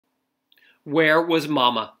Where was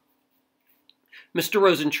Mama? Mr.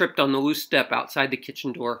 Rosen tripped on the loose step outside the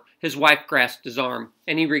kitchen door. His wife grasped his arm,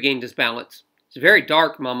 and he regained his balance. "It's very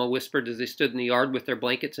dark," Mama whispered as they stood in the yard with their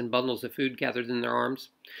blankets and bundles of food gathered in their arms.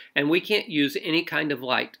 "And we can't use any kind of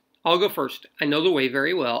light. I'll go first. I know the way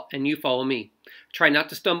very well, and you follow me. Try not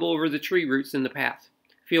to stumble over the tree roots in the path.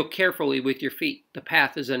 Feel carefully with your feet. The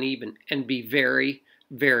path is uneven. And be very,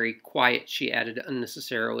 very quiet," she added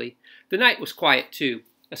unnecessarily. The night was quiet, too.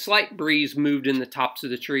 A slight breeze moved in the tops of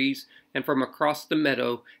the trees, and from across the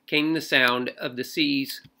meadow came the sound of the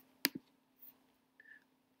sea's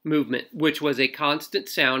movement, which was a constant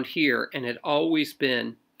sound here and had always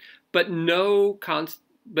been. But no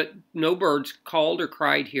birds called or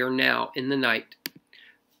cried here now in the night.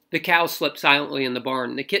 The cow slept silently in the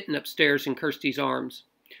barn, the kitten upstairs in Kirsty's arms.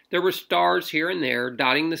 There were stars here and there,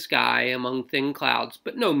 dotting the sky among thin clouds,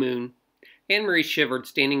 but no moon. Anne-Marie shivered,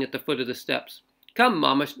 standing at the foot of the steps. "Come,"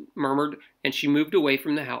 Mama murmured, and she moved away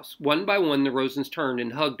from the house. One by one the Rosens turned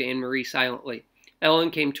and hugged Anne-Marie silently.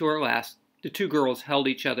 Ellen came to her last. The two girls held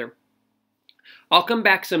each other. "I'll come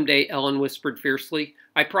back someday," Ellen whispered fiercely.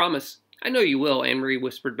 "I promise." "I know you will," Anne-Marie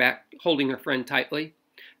whispered back, holding her friend tightly.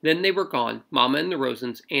 Then they were gone, Mama and the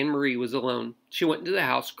Rosens. Anne-Marie was alone. She went into the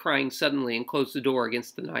house, crying suddenly, and closed the door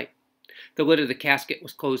against the night. The lid of the casket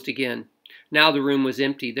was closed again. Now the room was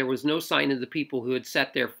empty. There was no sign of the people who had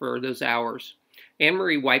sat there for those hours.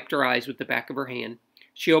 Anne-Marie wiped her eyes with the back of her hand.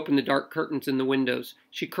 She opened the dark curtains in the windows.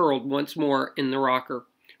 She curled once more in the rocker,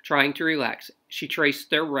 trying to relax. She traced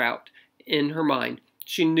their route in her mind.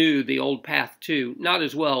 She knew the old path, too, not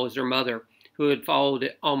as well as her mother, who had followed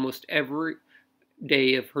it almost every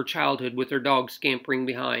day of her childhood with her dog scampering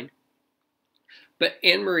behind. But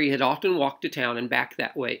Anne-Marie had often walked to town and back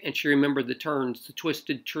that way, and she remembered the turns, the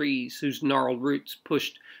twisted trees whose gnarled roots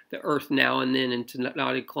pushed the earth now and then into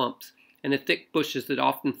knotted clumps, and the thick bushes that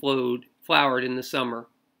often flowered in the summer.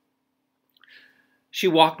 She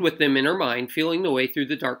walked with them in her mind, feeling the way through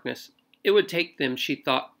the darkness. It would take them, she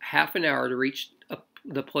thought, half an hour to reach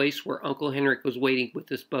the place where Uncle Henrik was waiting with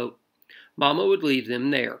his boat. Mama would leave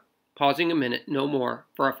them there, pausing a minute, no more,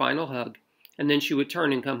 for a final hug, and then she would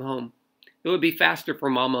turn and come home. It would be faster for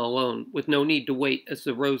Mama alone, with no need to wait as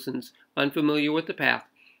the Rosens, unfamiliar with the path,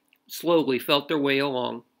 slowly felt their way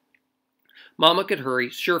along. Mama could hurry,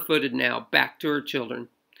 sure-footed now, back to her children.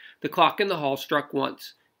 The clock in the hall struck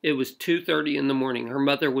once. It was 2:30 in the morning. Her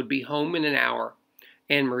mother would be home in an hour,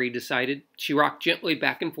 Anne-Marie decided. She rocked gently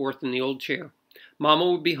back and forth in the old chair.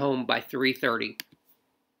 Mama would be home by 3:30.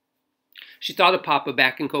 She thought of Papa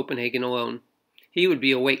back in Copenhagen alone. He would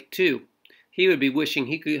be awake, too. He would be wishing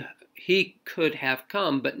he could have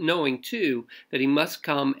come, but knowing, too, that he must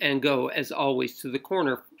come and go, as always, to the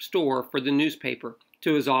corner store for the newspaper,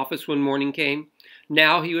 to his office when morning came.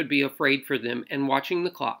 Now he would be afraid for them and watching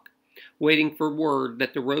the clock, waiting for word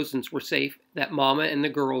that the Rosens were safe, that Mama and the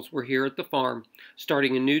girls were here at the farm,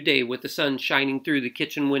 starting a new day with the sun shining through the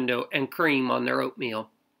kitchen window and cream on their oatmeal.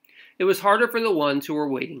 It was harder for the ones who were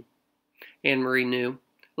waiting, Anne-Marie knew.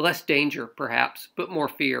 Less danger, perhaps, but more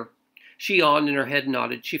fear. She yawned and her head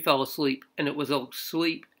nodded. She fell asleep, and it was a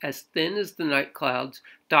sleep as thin as the night clouds,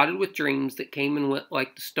 dotted with dreams that came and went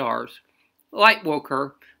like the stars. Light woke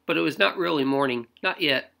her, but it was not really morning, not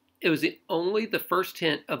yet. It was only the first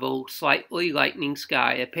hint of a slightly lightening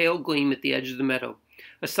sky, a pale gleam at the edge of the meadow,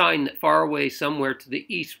 a sign that far away somewhere to the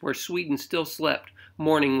east where Sweden still slept,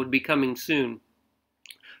 morning would be coming soon.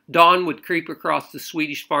 Dawn would creep across the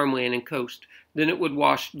Swedish farmland and coast. Then it would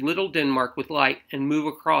wash little Denmark with light and move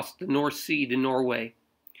across the North Sea to Norway.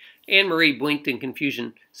 Anne-Marie blinked in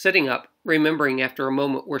confusion, sitting up, remembering after a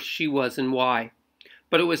moment where she was and why.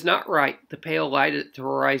 But it was not right, the pale light at the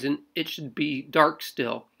horizon. It should be dark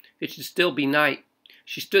still. It should still be night.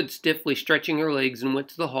 She stood stiffly, stretching her legs, and went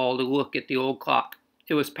to the hall to look at the old clock.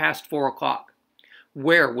 It was past 4 o'clock.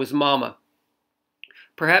 Where was Mama?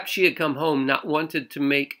 Perhaps she had come home, not wanted to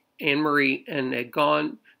wake Anne-Marie, and had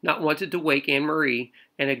gone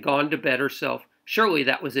to bed herself. Surely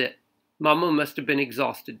that was it. Mama must have been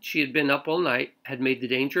exhausted. She had been up all night, had made the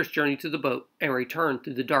dangerous journey to the boat, and returned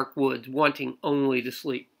through the dark woods, wanting only to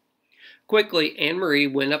sleep. Quickly, Anne-Marie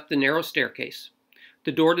went up the narrow staircase.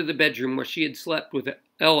 The door to the bedroom where she had slept with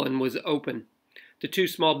Ellen was open. The 2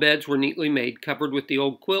 small beds were neatly made, covered with the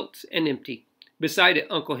old quilts, and empty. Beside it,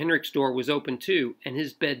 Uncle Henrik's door was open too, and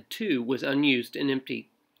his bed too was unused and empty.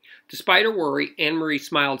 Despite her worry, Anne-Marie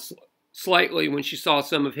smiled slightly when she saw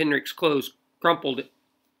some of Henrik's clothes crumpled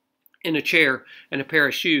in a chair and a pair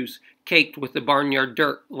of shoes, caked with the barnyard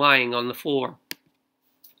dirt, lying on the floor.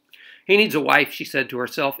 "He needs a wife," she said to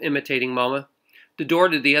herself, imitating Mama. The door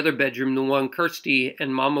to the other bedroom, the one Kirsty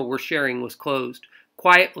and Mama were sharing, was closed.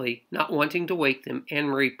 Quietly, not wanting to wake them,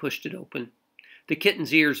 Anne-Marie pushed it open. The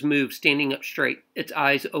kitten's ears moved, standing up straight. Its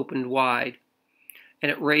eyes opened wide,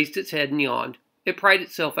 and it raised its head and yawned. It pried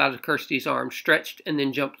itself out of Kirsty's arms, stretched, and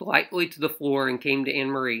then jumped lightly to the floor and came to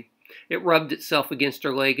Anne-Marie. It rubbed itself against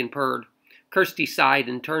her leg and purred. Kirsty sighed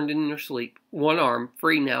and turned in her sleep. One arm,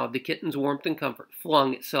 free now of the kitten's warmth and comfort,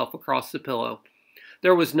 flung itself across the pillow.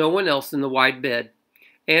 There was no one else in the wide bed.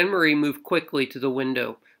 Anne-Marie moved quickly to the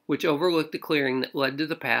window, which overlooked the clearing that led to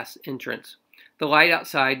the path's entrance. The light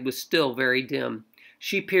outside was still very dim.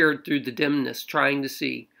 She peered through the dimness, trying to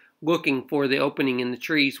see, looking for the opening in the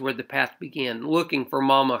trees where the path began, looking for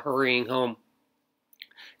Mama hurrying home.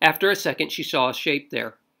 After a second, she saw a shape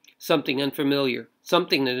there, something unfamiliar,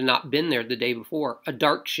 something that had not been there the day before, a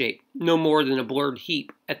dark shape, no more than a blurred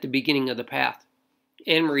heap at the beginning of the path.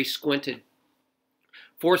 Anne-Marie squinted,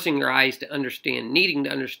 forcing her eyes to understand, needing to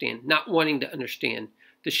understand, not wanting to understand.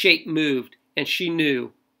 The shape moved, and she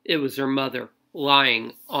knew it was her mother,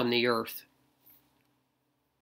 lying on the earth.